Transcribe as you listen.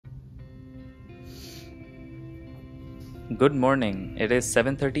Good morning. It is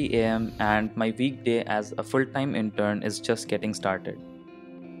 7:30 a.m. and my weekday as a full-time intern is just getting started.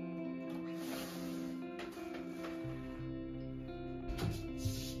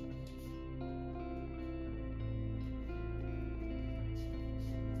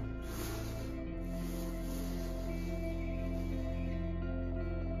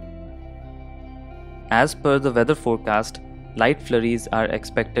 As per the weather forecast, light flurries are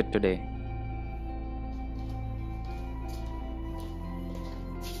expected today.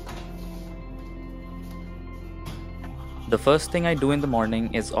 The first thing I do in the morning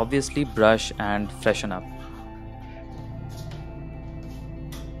is obviously brush and freshen up.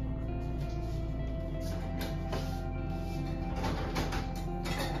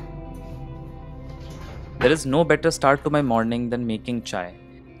 There is no better start to my morning than making chai.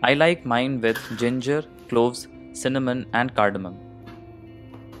 I like mine with ginger, cloves, cinnamon, and cardamom.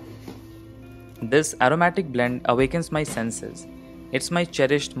 This aromatic blend awakens my senses. It's my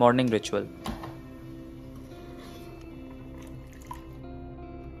cherished morning ritual.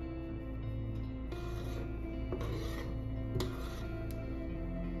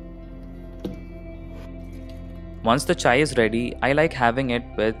 Once the chai is ready, I like having it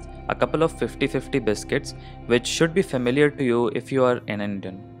with a couple of 50-50 biscuits, which should be familiar to you if you are an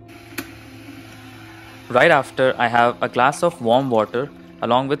Indian. Right after, I have a glass of warm water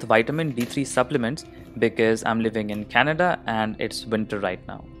along with vitamin D3 supplements because I'm living in Canada and it's winter right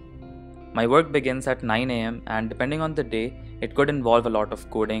now. My work begins at 9 a.m. and depending on the day, it could involve a lot of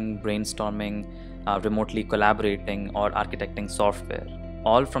coding, brainstorming, remotely collaborating, or architecting software,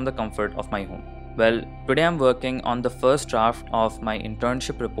 all from the comfort of my home. Well, today I'm working on the first draft of my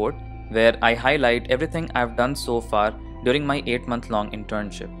internship report where I highlight everything I've done so far during my 8-month-long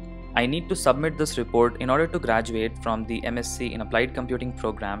internship. I need to submit this report in order to graduate from the MSc in Applied Computing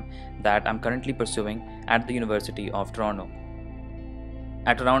program that I'm currently pursuing at the University of Toronto.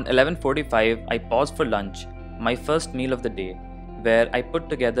 At around 11:45, I pause for lunch, my first meal of the day, where I put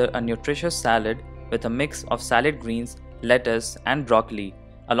together a nutritious salad with a mix of salad greens, lettuce, and broccoli,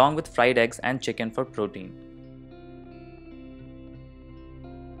 along with fried eggs and chicken for protein.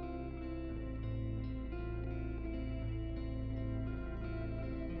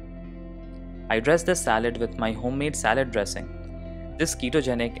 I dress the salad with my homemade salad dressing. This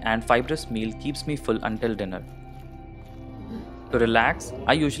ketogenic and fibrous meal keeps me full until dinner. To relax,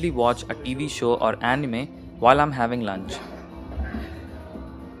 I usually watch a TV show or anime while I'm having lunch.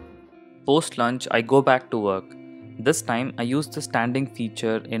 Post lunch, I go back to work. This time, I use the standing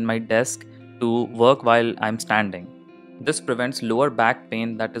feature in my desk to work while I'm standing. This prevents lower back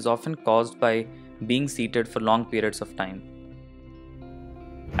pain that is often caused by being seated for long periods of time.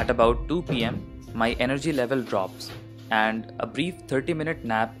 At about 2 p.m., my energy level drops, and a brief 30-minute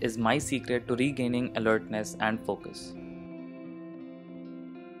nap is my secret to regaining alertness and focus.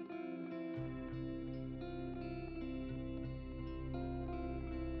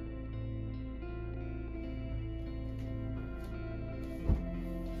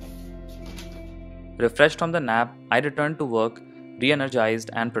 Refreshed from the nap, I return to work,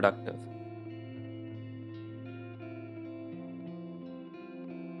 re-energized and productive.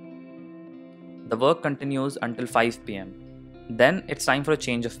 The work continues until 5 p.m. Then it's time for a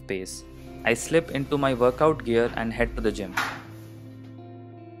change of pace. I slip into my workout gear and head to the gym.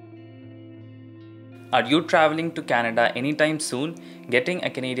 Are you traveling to Canada anytime soon? Getting a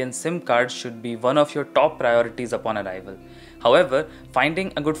Canadian SIM card should be one of your top priorities upon arrival. However,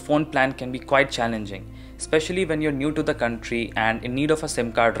 finding a good phone plan can be quite challenging, especially when you're new to the country and in need of a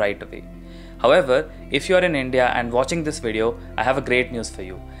SIM card right away. However, if you are in India and watching this video, I have a great news for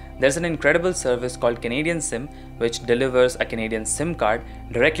you. There's an incredible service called Canadian SIM which delivers a Canadian SIM card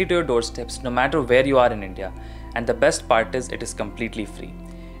directly to your doorsteps no matter where you are in India. And the best part is it is completely free.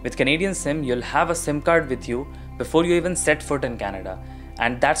 With Canadian SIM, you'll have a SIM card with you before you even set foot in Canada.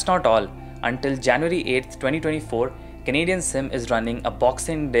 And that's not all. Until January 8th, 2024, Canadian SIM is running a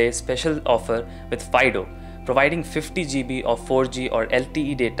Boxing Day special offer with Fido, providing 50 GB of 4G or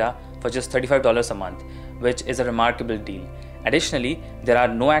LTE data for just $35 a month, which is a remarkable deal. Additionally, there are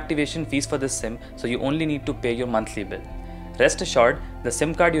no activation fees for this SIM, so you only need to pay your monthly bill. Rest assured, the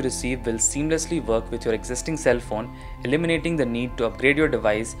SIM card you receive will seamlessly work with your existing cell phone, eliminating the need to upgrade your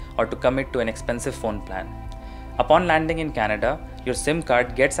device or to commit to an expensive phone plan. Upon landing in Canada, your SIM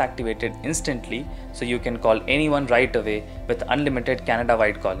card gets activated instantly so you can call anyone right away with unlimited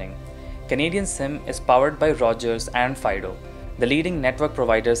Canada-wide calling. Canadian SIM is powered by Rogers and Fido, the leading network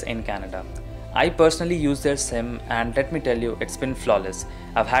providers in Canada. I personally use their SIM and let me tell you, it's been flawless.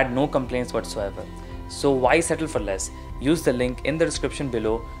 I've had no complaints whatsoever. So why settle for less? Use the link in the description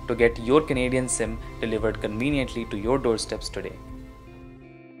below to get your Canadian SIM delivered conveniently to your doorsteps today.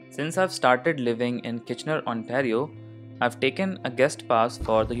 Since I've started living in Kitchener, Ontario, I've taken a guest pass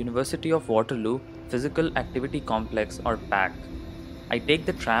for the University of Waterloo Physical Activity Complex or PAC. I take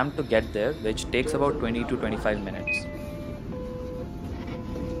the tram to get there, which takes about 20 to 25 minutes.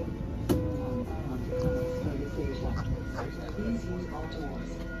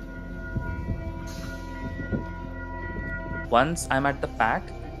 Once I'm at the PAC,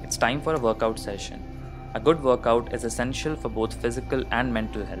 it's time for a workout session. A good workout is essential for both physical and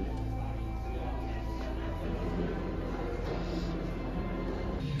mental health.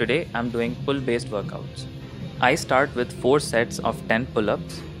 Today I'm doing pull-based workouts. I start with 4 sets of 10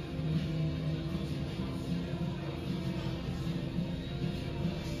 pull-ups.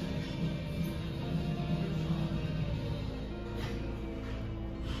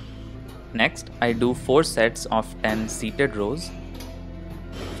 Next, I do 4 sets of 10 seated rows,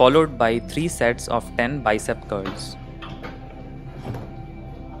 followed by 3 sets of 10 bicep curls.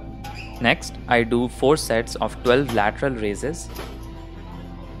 Next, I do 4 sets of 12 lateral raises.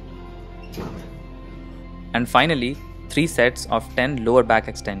 And finally, 3 sets of 10 lower back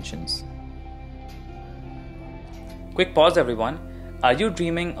extensions. Quick pause everyone. Are you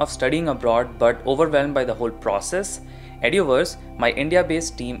dreaming of studying abroad but overwhelmed by the whole process? Eduverse, my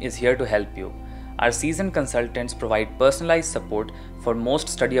India-based team is here to help you. Our seasoned consultants provide personalized support for most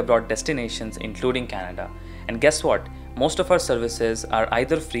study abroad destinations including Canada. And guess what? Most of our services are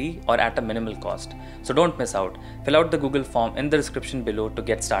either free or at a minimal cost. So don't miss out. Fill out the Google form in the description below to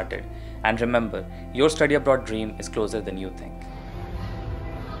get started. And remember, your study abroad dream is closer than you think.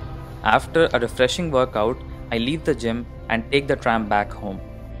 After a refreshing workout, I leave the gym and take the tram back home.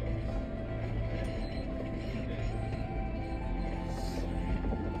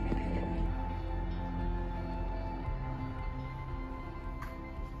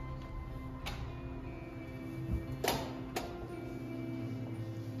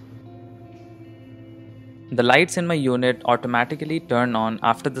 The lights in my unit automatically turn on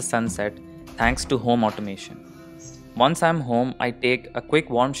after the sunset thanks to home automation. Once I'm home, I take a quick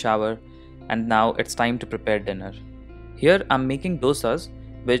warm shower and now it's time to prepare dinner. Here I'm making dosas,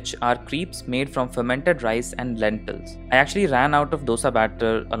 which are crepes made from fermented rice and lentils. I actually ran out of dosa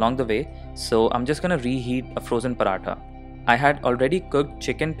batter along the way, so I'm just gonna reheat a frozen paratha. I had already cooked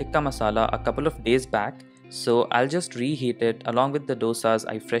chicken tikka masala a couple of days back, so I'll just reheat it along with the dosas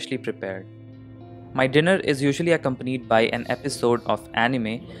I freshly prepared. My dinner is usually accompanied by an episode of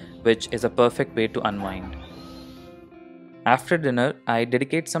anime, which is a perfect way to unwind. After dinner, I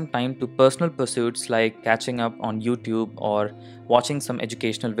dedicate some time to personal pursuits like catching up on YouTube or watching some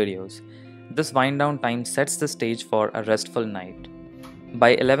educational videos. This wind down time sets the stage for a restful night.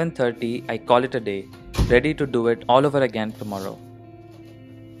 By 11:30, I call it a day, ready to do it all over again tomorrow.